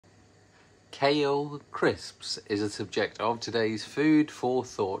Kale Crisps is the subject of today's Food for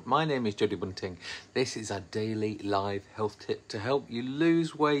Thought. My name is Jody Bunting. This is a daily live health tip to help you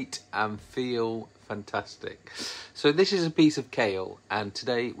lose weight and feel fantastic. So this is a piece of kale, and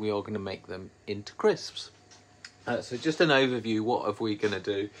today we are going to make them into crisps. So just an overview, what are we going to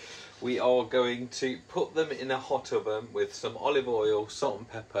do? We are going to put them in a hot oven with some olive oil, salt and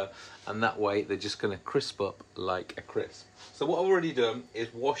pepper, and that way they're just going to crisp up like a crisp. So what I've already done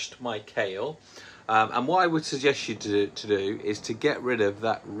is washed my kale, and what I would suggest you to do is to get rid of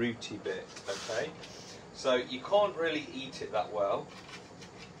that rooty bit, okay? So you can't really eat it that well,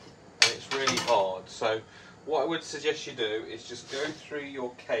 and it's really hard. So what I would suggest you do is just go through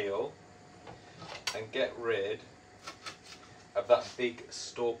your kale and get rid of that big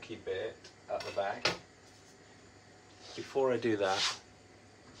stalky bit at the back. Before I do that,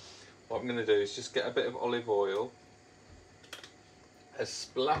 what I'm going to do is just get a bit of olive oil, a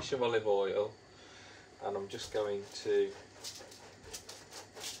splash of olive oil, and I'm just going to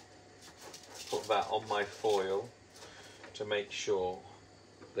put that on my foil to make sure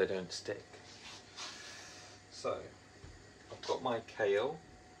they don't stick. So I've got my kale.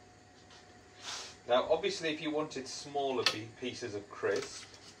 Now obviously if you wanted smaller pieces of crisp,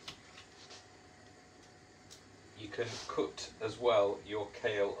 you can cut as well your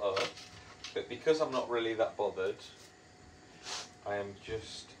kale up, but because I'm not really that bothered, I am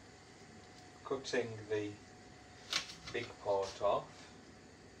just cutting the big part off.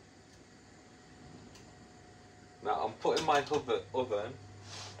 Now I'm putting my oven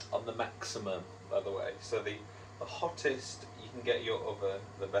on the maximum, by the way, so the hottest you can get your oven,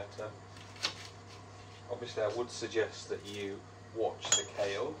 the better. Obviously I would suggest that you watch the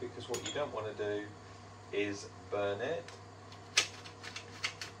kale, because what you don't want to do is burn it.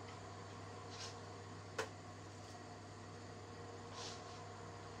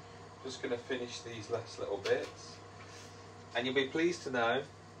 Just going to finish these last little bits, and you'll be pleased to know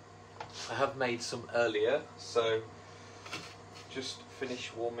I have made some earlier, so just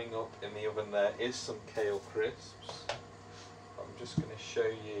finish warming up in the oven. There is some kale crisps. I'm just going to show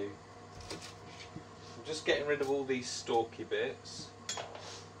you. I'm just getting rid of all these stalky bits.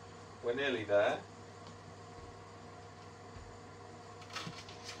 We're nearly there.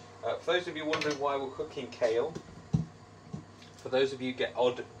 For those of you wondering why we're cooking kale, for those of you who get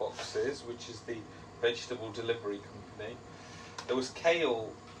Odd Boxes, which is the vegetable delivery company, there was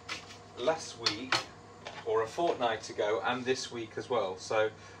kale last week or a fortnight ago and this week as well. So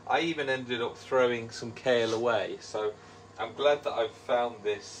I even ended up throwing some kale away. So I'm glad that I've found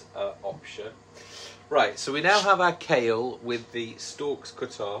this option. Right, so we now have our kale with the stalks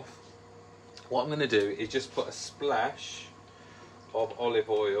cut off. What I'm going to do is just put a splash of olive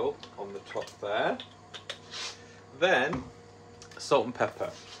oil on the top there. Then salt and pepper.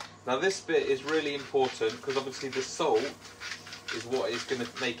 Now this bit is really important because obviously the salt is what is going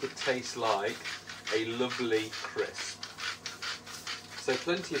to make it taste like a lovely crisp. So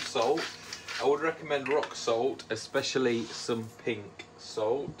plenty of salt. I would recommend rock salt, especially some pink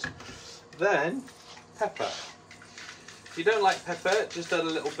salt. Then pepper. If you don't like pepper, just add a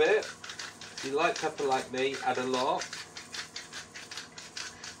little bit. If you like pepper like me, add a lot.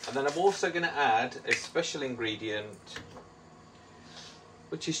 And then I'm also going to add a special ingredient,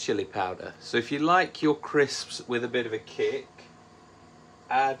 which is chili powder. So if you like your crisps with a bit of a kick,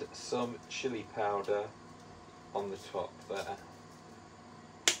 add some chili powder on the top there.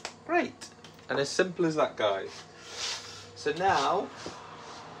 Great, and as simple as that, guys. So now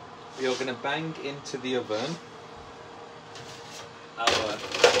we are going to bang into the oven our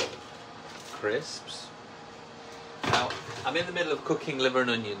crisps. Now I'm in the middle of cooking liver and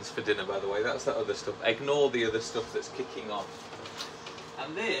onions for dinner, by the way. That's that other stuff. Ignore the other stuff that's kicking off.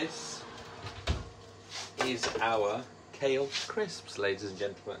 And this is our kale crisps, ladies and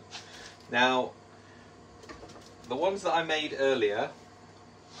gentlemen. Now, the ones that I made earlier,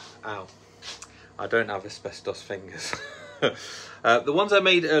 ow, I don't have asbestos fingers. The ones I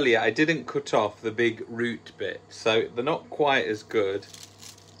made earlier, I didn't cut off the big root bit, so they're not quite as good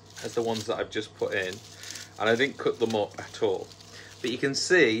as the ones that I've just put in, and I didn't cut them up at all. But you can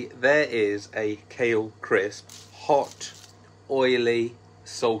see there is a kale crisp, hot, oily,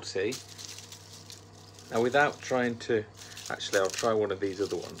 salty. Now without trying to, actually I'll try one of these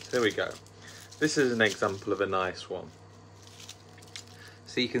other ones. Here we go. This is an example of a nice one.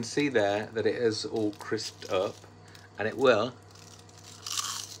 So you can see there that it is all crisped up, and it will.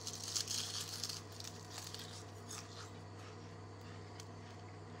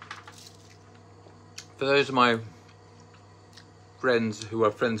 For those of my friends who are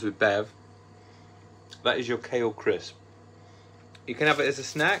friends with Bev, that is your kale crisp. You can have it as a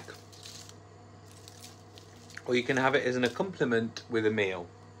snack, or you can have it as an accompaniment with a meal.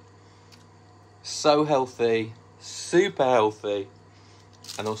 So healthy, super healthy,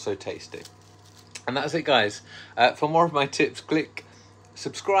 and also tasty. And that's it, guys. For more of my tips, click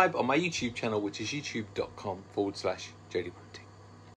subscribe on my YouTube channel, which is youtube.com/Jody Bunting.